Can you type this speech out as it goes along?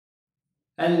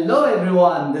Hello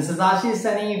everyone, this is Ashish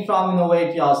Sani from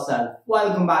Innovate Yourself.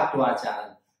 Welcome back to our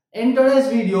channel. In today's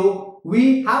video,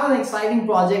 we have an exciting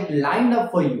project lined up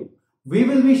for you. We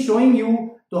will be showing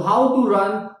you to how to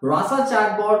run Rasa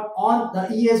Chatbot on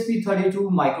the ESP32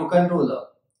 microcontroller.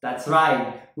 That's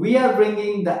right, we are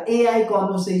bringing the AI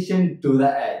conversation to the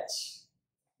edge.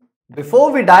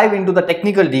 Before we dive into the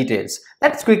technical details,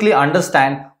 let's quickly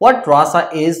understand what Rasa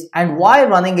is and why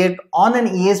running it on an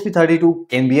ESP32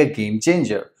 can be a game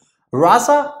changer.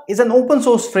 Rasa is an open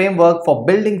source framework for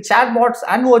building chatbots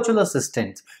and virtual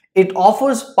assistants. It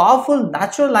offers powerful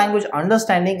natural language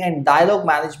understanding and dialogue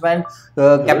management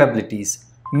capabilities,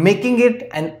 making it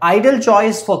an ideal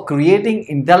choice for creating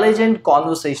intelligent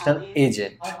conversational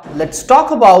agent. Let's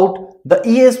talk about the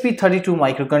ESP32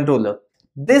 microcontroller.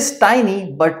 This tiny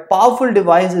but powerful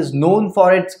device is known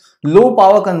for its low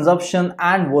power consumption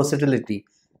and versatility.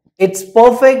 It's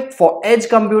perfect for edge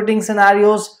computing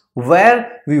scenarios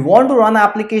where we want to run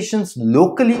applications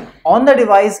locally on the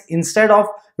device instead of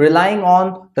relying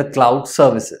on the cloud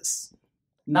services.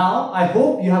 Now, I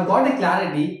hope you have got a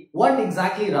clarity what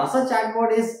exactly Rasa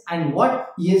Chatbot is and what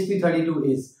ESP32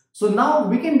 is. So now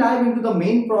we can dive into the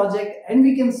main project and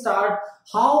we can start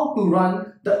how to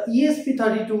run the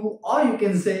ESP32, or you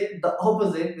can say the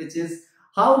opposite, which is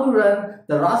how to run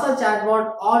the Rasa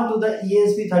Chatbot onto the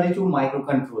ESP32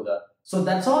 microcontroller. So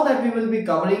that's all that we will be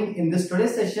covering in this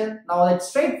today's session. Now let's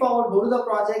straightforward go to the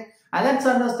project and let's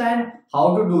understand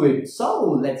how to do it.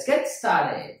 So let's get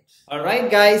started.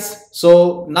 Alright guys,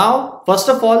 so now first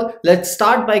of all let's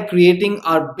start by creating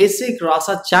our basic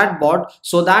Rasa chatbot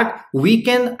so that we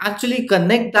can actually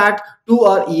connect that to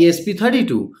our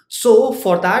ESP32. So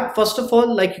for that, first of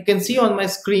all, like you can see on my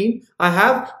screen, I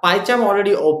have PyCharm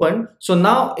already open. So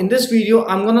now in this video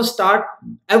I'm gonna start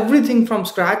everything from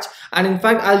scratch, and in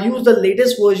fact I'll use the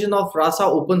latest version of Rasa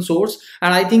open source,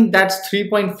 and I think that's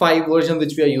 3.5 version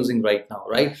which we are using right now,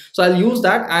 right? So I'll use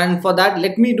that, and for that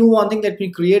let me do one thing. Let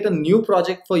me create a new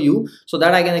project for you so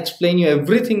that I can explain you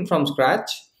everything from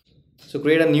scratch. So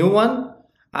create a new one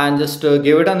and just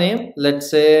give it a name. Let's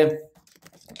say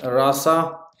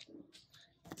Rasa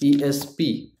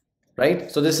ESP, right?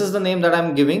 So this is the name that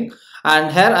I'm giving,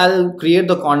 and here I'll create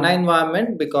the Conda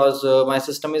environment because my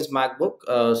system is MacBook,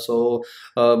 so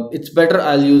it's better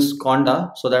I'll use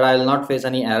Conda so that I'll not face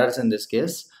any errors in this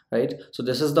case, right? So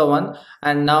this is the one,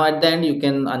 and now at the end you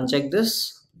can uncheck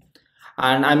this,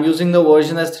 and I'm using the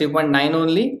version as 3.9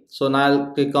 only. So now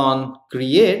I'll click on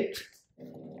create.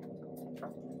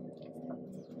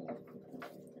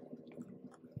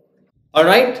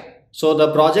 Alright, so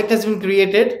the project has been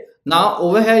created. Now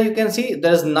over here you can see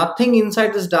there's nothing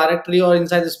inside this directory or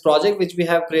inside this project which we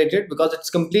have created because it's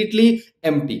completely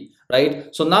empty, right?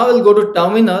 So now we'll go to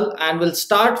terminal and we'll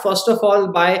start first of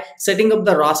all by setting up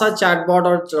the Rasa chatbot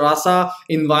or Rasa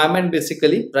environment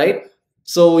basically, right?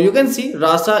 So you can see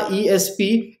Rasa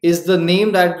ESP is the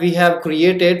name that we have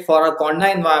created for a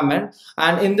Conda environment,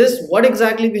 and in this what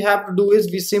exactly we have to do is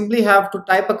we simply have to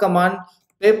type a command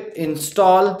pip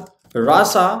install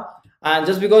Rasa, and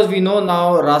just because we know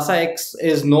now Rasa X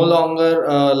is no longer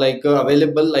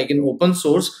available like in open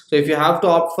source, so if you have to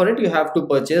opt for it you have to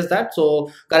purchase that. So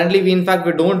currently we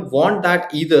don't want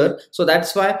that either, so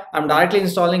that's why I'm directly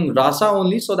installing Rasa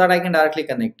only so that I can directly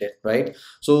connect it, right?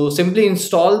 So simply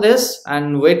install this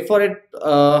and wait for it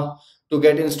to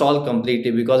get installed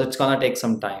completely because it's gonna take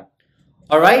some time.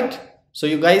 All right, so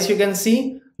you can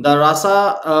see the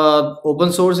Rasa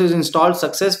open source is installed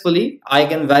successfully. I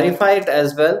can verify it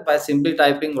as well by simply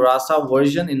typing Rasa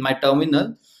version in my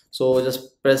terminal. So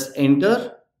just press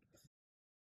enter.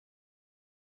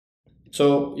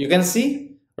 So you can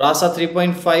see Rasa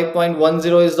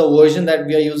 3.5.10 is the version that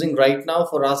we are using right now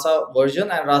for Rasa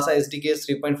version, and Rasa SDK is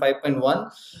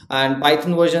 3.5.1 and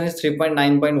Python version is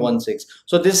 3.9.16.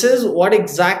 So this is what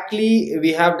exactly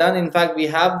we have done. In fact, we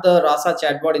have the Rasa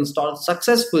chatbot installed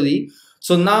successfully.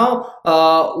 So now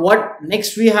what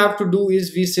next we have to do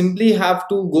is we simply have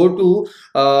to go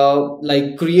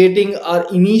to creating our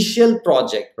initial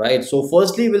project, right? So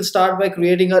firstly we'll start by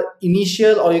creating our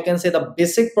initial, or you can say the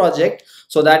basic project,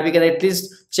 so that we can at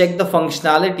least check the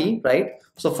functionality, right?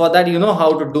 So for that you know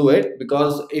how to do it,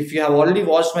 because if you have already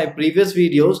watched my previous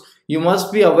videos you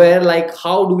must be aware like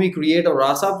how do we create a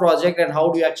Rasa project and how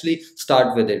do you actually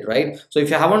start with it, right? So if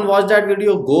you haven't watched that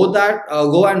video, go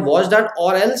and watch that,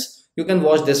 or else you can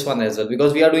watch this one as well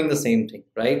because we are doing the same thing,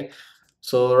 right?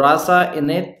 So Rasa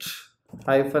init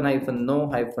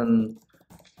 -no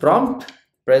prompt,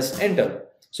 press enter.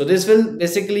 So this will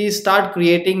basically start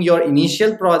creating your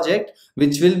initial project,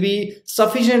 which will be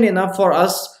sufficient enough for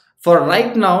us for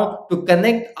right now to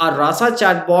connect our Rasa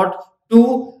chatbot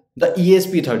to the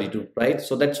ESP32, right?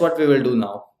 So that's what we will do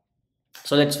now.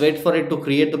 So let's wait for it to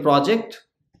create the project.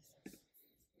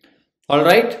 All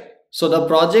right. So the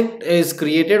project is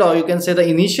created, or you can say the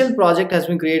initial project has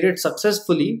been created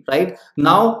successfully, right?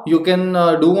 Now you can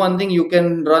do one thing, you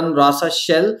can run Rasa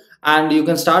shell and you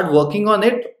can start working on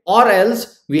it, or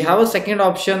else we have a second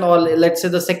option, or let's say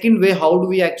the second way how do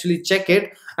we actually check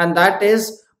it, and that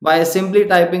is by simply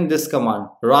typing this command,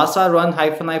 Rasa run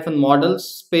 --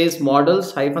 models space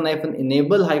models --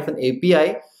 enable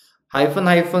API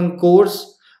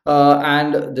course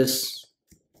and this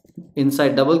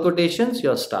inside double quotations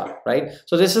your star, right?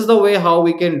 So this is the way how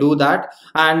we can do that.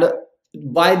 And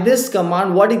by this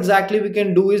command, what exactly we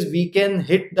can do is we can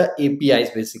hit the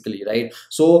APIs basically, right?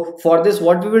 So for this,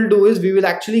 what we will do is we will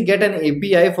actually get an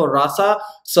API for Rasa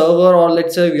server, or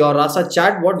let's say your Rasa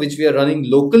chatbot, which we are running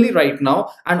locally right now,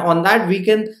 and on that we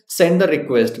can send the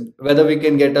request, whether we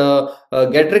can get a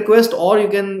get request, or you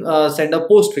can send a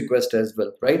post request as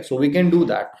well, right? So we can do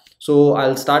that. So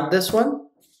I'll start this one,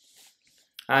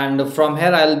 and from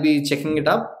here I'll be checking it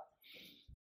up.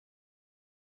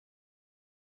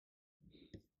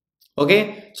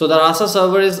 Okay, so the Rasa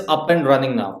server is up and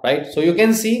running now, right? So you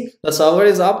can see the server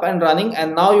is up and running,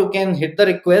 and now you can hit the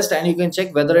request and you can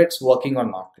check whether it's working or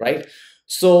not, right?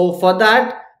 So for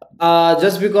that,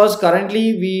 just because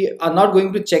currently we are not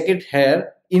going to check it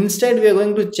here, instead we are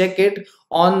going to check it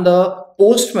on the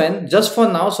Postman just for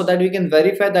now, so that we can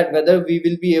verify that whether we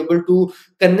will be able to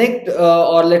connect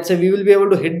or let's say we will be able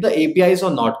to hit the APIs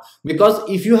or not. Because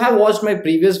if you have watched my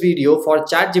previous video for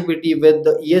ChatGPT with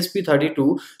the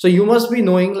ESP32, so you must be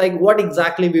knowing like what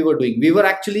exactly we were doing. We were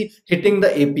actually hitting the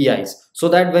APIs, so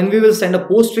that when we will send a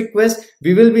post request,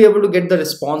 we will be able to get the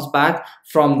response back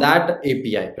from that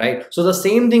API, right? So the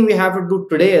same thing we have to do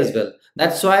today as well.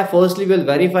 That's why firstly we'll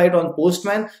verify it on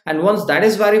Postman, and once that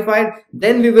is verified,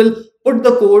 then we will put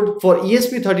the code for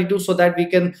ESP32 so that we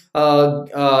can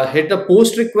hit a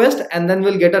post request, and then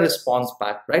we'll get a response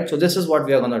back, right? So this is what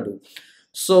we are gonna do.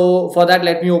 So for that,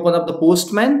 let me open up the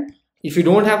Postman. If you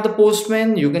don't have the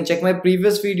Postman, you can check my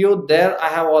previous video. There I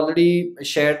have already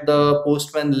shared the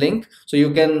Postman link, so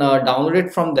you can download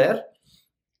it from there.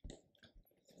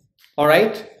 All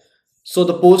right, so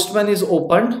the Postman is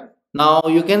opened. Now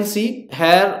you can see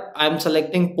here I'm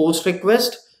selecting post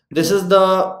request. This is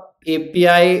the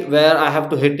API where I have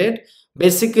to hit it.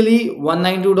 Basically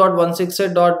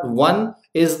 192.168.1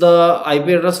 is the IP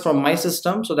address from my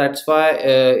system, so that's why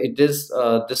it is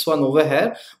this one over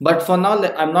here. But for now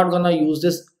I'm not gonna use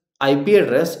this IP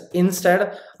address.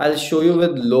 Instead I'll show you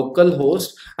with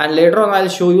localhost, and later on I'll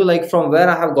show you like from where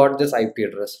I have got this IP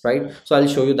address, right? So I'll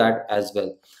show you that as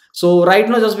well. So right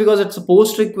now, just because it's a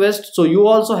post request, so you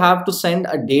also have to send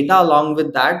a data along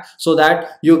with that, so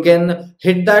that you can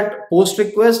hit that post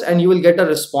request and you will get a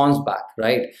response back,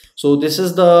 right? So this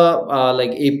is the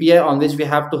like API on which we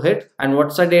have to hit. And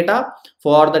what's the data?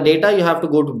 For the data, you have to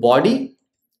go to body,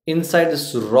 inside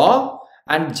this raw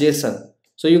and JSON.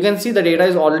 So you can see the data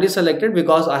is already selected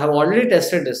because I have already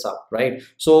tested this up, right?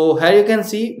 So here you can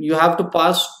see you have to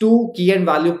pass two key and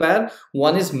value pair.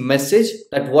 One is message,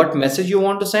 that what message you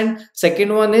want to send.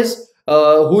 Second one is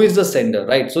who is the sender,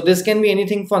 right? So this can be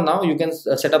anything for now. You can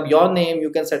set up your name,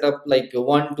 you can set up like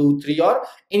 1, 2, 3 or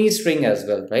any string as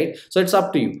well, right? So it's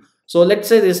up to you. So let's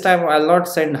say this time I'll not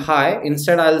send hi,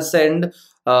 instead I'll send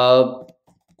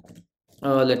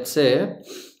let's say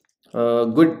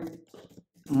good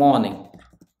morning,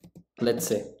 let's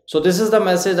say. So this is the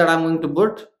message that I'm going to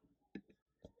put.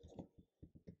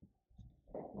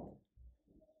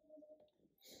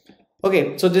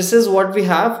 Okay, so this is what we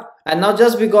have. And now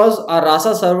just because our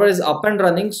Rasa server is up and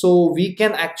running, so we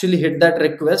can actually hit that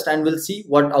request and we'll see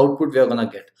what output we are gonna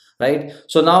get, right?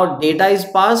 So now data is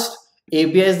passed,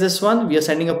 API is this one, we are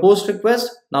sending a post request.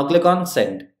 Now click on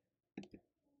send.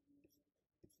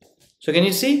 So can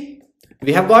you see?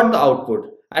 We have got the output.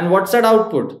 And what's that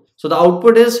output? So the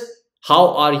output is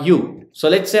how are you? So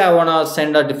let's say I want to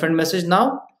send a different message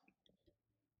now,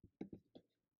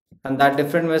 and that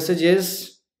different message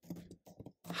is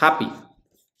happy.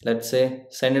 Let's say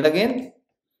send it again.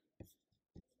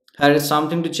 Here is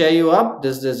something to cheer you up.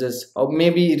 This is, or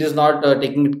maybe it is not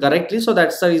taking it correctly, so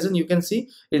that's the reason you can see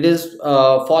it is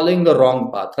following the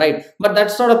wrong path, right? But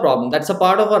that's not a problem. That's a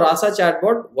part of a Rasa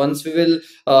chatbot. Once we will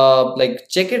like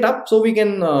check it up, so we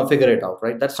can figure it out,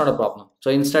 right? That's not a problem.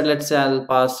 So instead, let's say I'll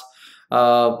pass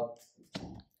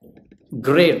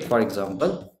great, for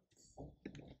example.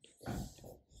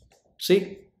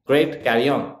 See, great, carry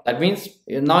on. That means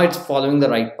now it's following the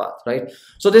right path, right?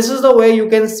 So this is the way you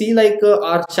can see like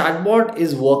our chatbot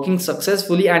is working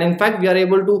successfully, and in fact we are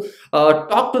able to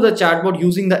talk to the chatbot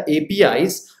using the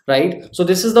APIs right? So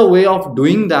this is the way of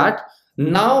doing that.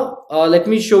 Now let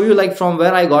me show you like from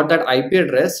where I got that IP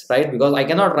address, right? Because I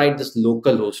cannot write this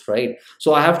localhost, right?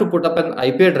 So I have to put up an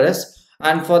IP address,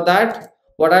 and for that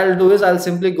what I'll do is I'll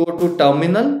simply go to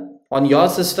terminal. On your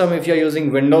system, if you're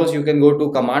using Windows, you can go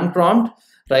to command prompt,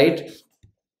 right?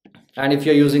 And if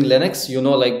you're using Linux, you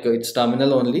know, like it's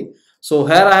terminal only. So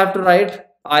here I have to write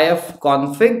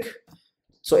ifconfig.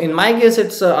 So in my case,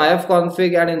 it's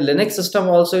ifconfig, and in Linux system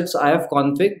also it's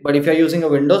ifconfig. But if you're using a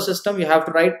Windows system, you have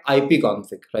to write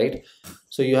ipconfig, right?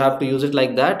 So you have to use it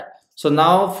like that. So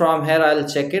now from here, I'll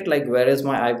check it, like where is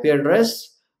my IP address?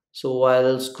 So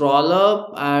I'll scroll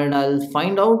up and I'll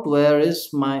find out where is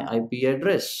my IP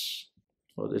address.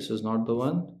 So this is not the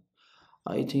one.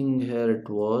 I think here it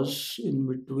was in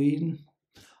between.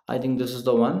 I think this is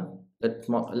the one.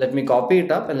 Let me copy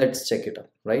it up and let's check it up,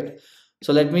 right?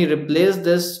 So let me replace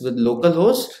this with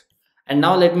localhost, and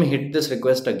now let me hit this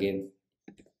request again.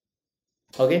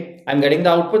 Okay, I'm getting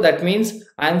the output. That means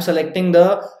I'm selecting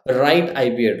the right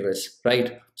IP address,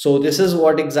 right? So this is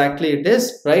what exactly it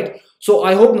is, right? So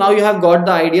I hope now you have got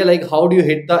the idea, like how do you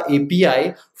hit the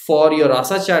API for your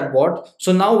Rasa chatbot.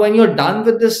 So now when you're done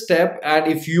with this step, and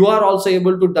if you are also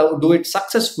able to do it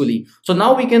successfully, so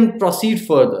now we can proceed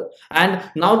further. And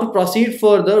now to proceed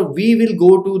further, we will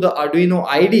go to the Arduino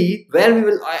IDE, where we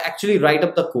will actually write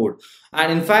up the code.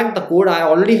 And in fact, the code I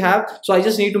already have, so I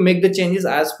just need to make the changes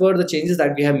as per the changes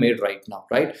that we have made right now,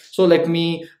 right? So let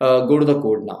me go to the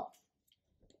code now.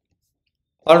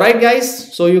 Alright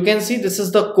guys, so you can see this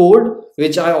is the code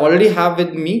which I already have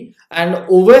with me, and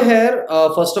over here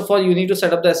first of all you need to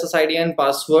set up the SSID and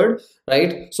password,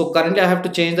 right? So currently I have to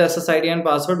change the SSID and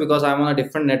password because I'm on a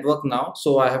different network now,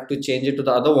 so I have to change it to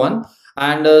the other one.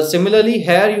 And similarly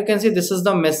here you can see this is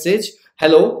the message,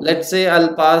 hello. Let's say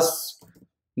I'll pass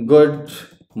good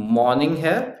morning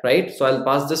here, right? So I'll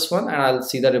pass this one and I'll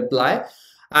see the reply.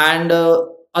 And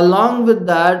along with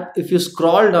that, if you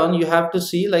scroll down, you have to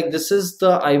see like this is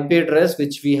the IP address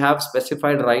which we have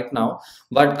specified right now.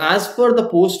 But as per the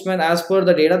postman, as per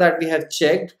the data that we have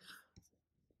checked,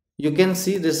 you can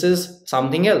see this is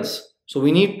something else. So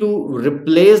we need to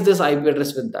replace this IP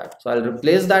address with that. So I'll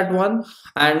replace that one.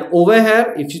 And over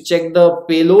here, if you check the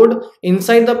payload,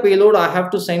 inside the payload, I have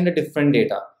to send a different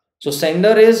data. So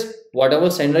sender is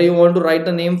whatever sender you want to write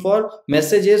the name for,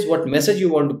 message is what message you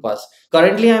want to pass.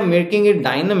 Currently I'm making it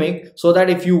dynamic so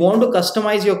that if you want to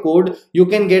customize your code, you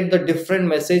can get the different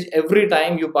message every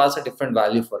time you pass a different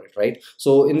value for it, right?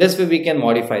 So in this way we can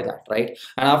modify that, right?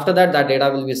 And after that, that data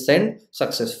will be sent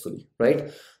successfully, right?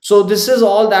 So this is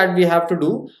all that we have to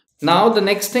do. Now the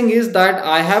next thing is that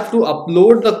I have to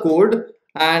upload the code,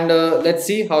 and let's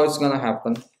see how it's gonna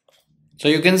happen. So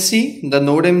you can see the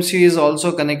node MCU is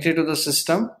also connected to the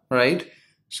system, right?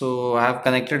 So I have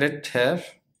connected it here.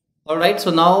 All right,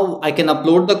 so now I can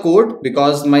upload the code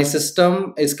because my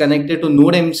system is connected to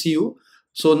node MCU.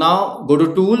 So now go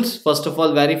to tools. First of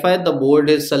all, verify the board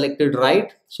is selected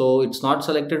right. So it's not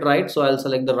selected right. So I'll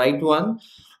select the right one.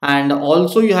 And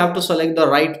also you have to select the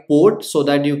right port so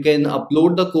that you can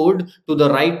upload the code to the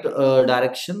right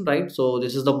direction, right? So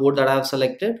this is the port that I have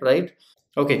selected, right?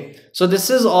 Okay, so this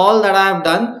is all that I have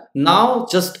done. Now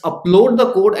just upload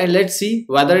the code and let's see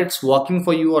whether it's working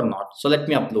for you or not. So let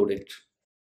me upload it.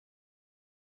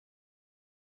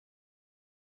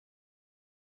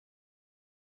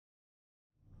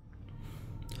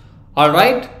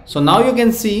 Alright, so now you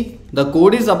can see the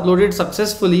code is uploaded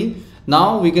successfully.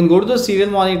 Now we can go to the serial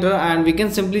monitor and we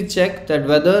can simply check that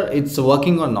whether it's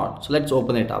working or not. So let's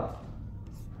open it up.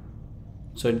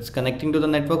 So it's connecting to the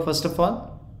network first of all.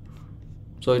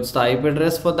 So it's the IP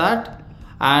address for that,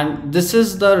 and this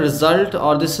is the result,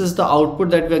 or this is the output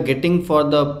that we are getting for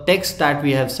the text that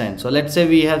we have sent. So let's say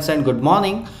we have sent good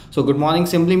morning. So good morning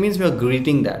simply means we are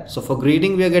greeting that. So for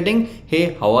greeting we are getting,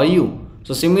 hey, how are you?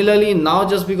 So similarly now,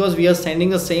 just because we are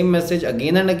sending the same message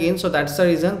again and again, so that's the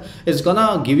reason it's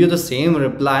gonna give you the same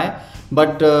reply.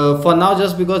 But for now,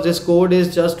 just because this code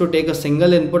is just to take a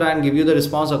single input and give you the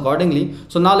response accordingly.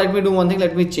 So now let me do one thing,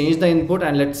 let me change the input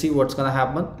and let's see what's gonna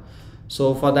happen.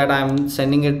 So for that I'm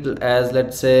sending it as,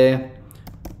 let's say,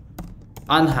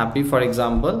 unhappy for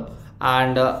example,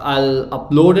 and I'll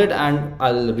upload it and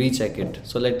I'll recheck it.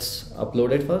 So let's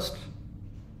upload it first.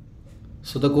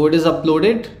 So the code is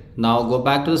uploaded. Now go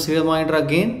back to the serial monitor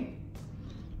again.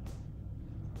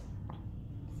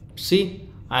 See,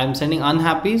 I'm sending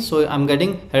unhappy, so I'm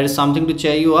getting, here is something to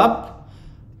cheer you up,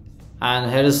 and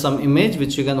here is some image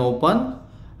which you can open,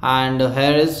 and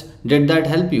here is, did that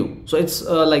help you? So it's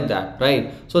like that,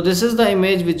 right? So this is the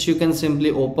image which you can simply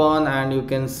open and you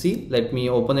can see. Let me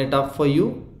open it up for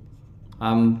you.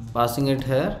 I'm passing it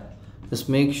here. Just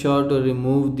make sure to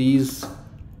remove these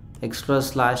extra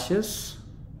slashes.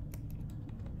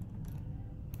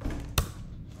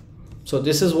 So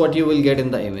this is what you will get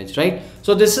in the image, right?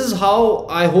 So this is how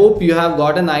I hope you have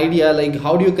got an idea, like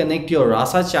how do you connect your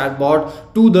Rasa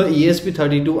chatbot to the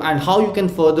ESP32 and how you can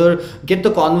further get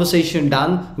the conversation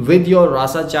done with your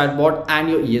Rasa chatbot and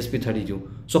your ESP32.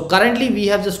 So currently we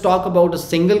have just talked about a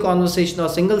single conversation or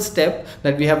single step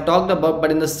that we have talked about,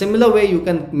 but in a similar way you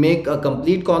can make a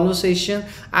complete conversation,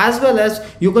 as well as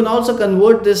you can also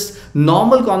convert this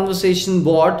normal conversation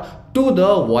bot to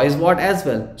the voice bot as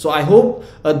well. So I hope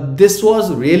this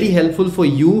was really helpful for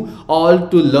you all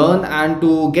to learn and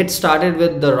to get started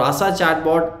with the Rasa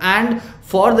chatbot and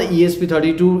for the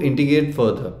ESP32 integrate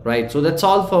further, right? So that's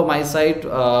all for my side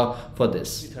for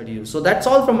this. So that's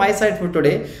all from my side for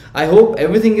today. I hope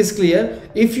everything is clear.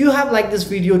 If you have liked this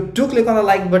video, do click on the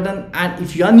like button, and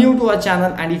if you are new to our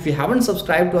channel and if you haven't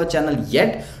subscribed to our channel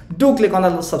yet, do click on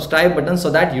the subscribe button so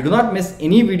that you do not miss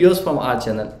any videos from our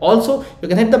channel. Also, you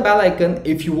can hit the bell icon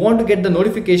if you want to get the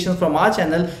notifications from our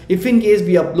channel if in case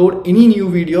we upload any new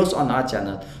videos on our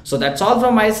channel. So that's all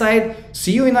from my side.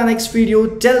 See you in our next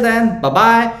video. Till then, bye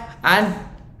bye and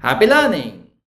happy learning.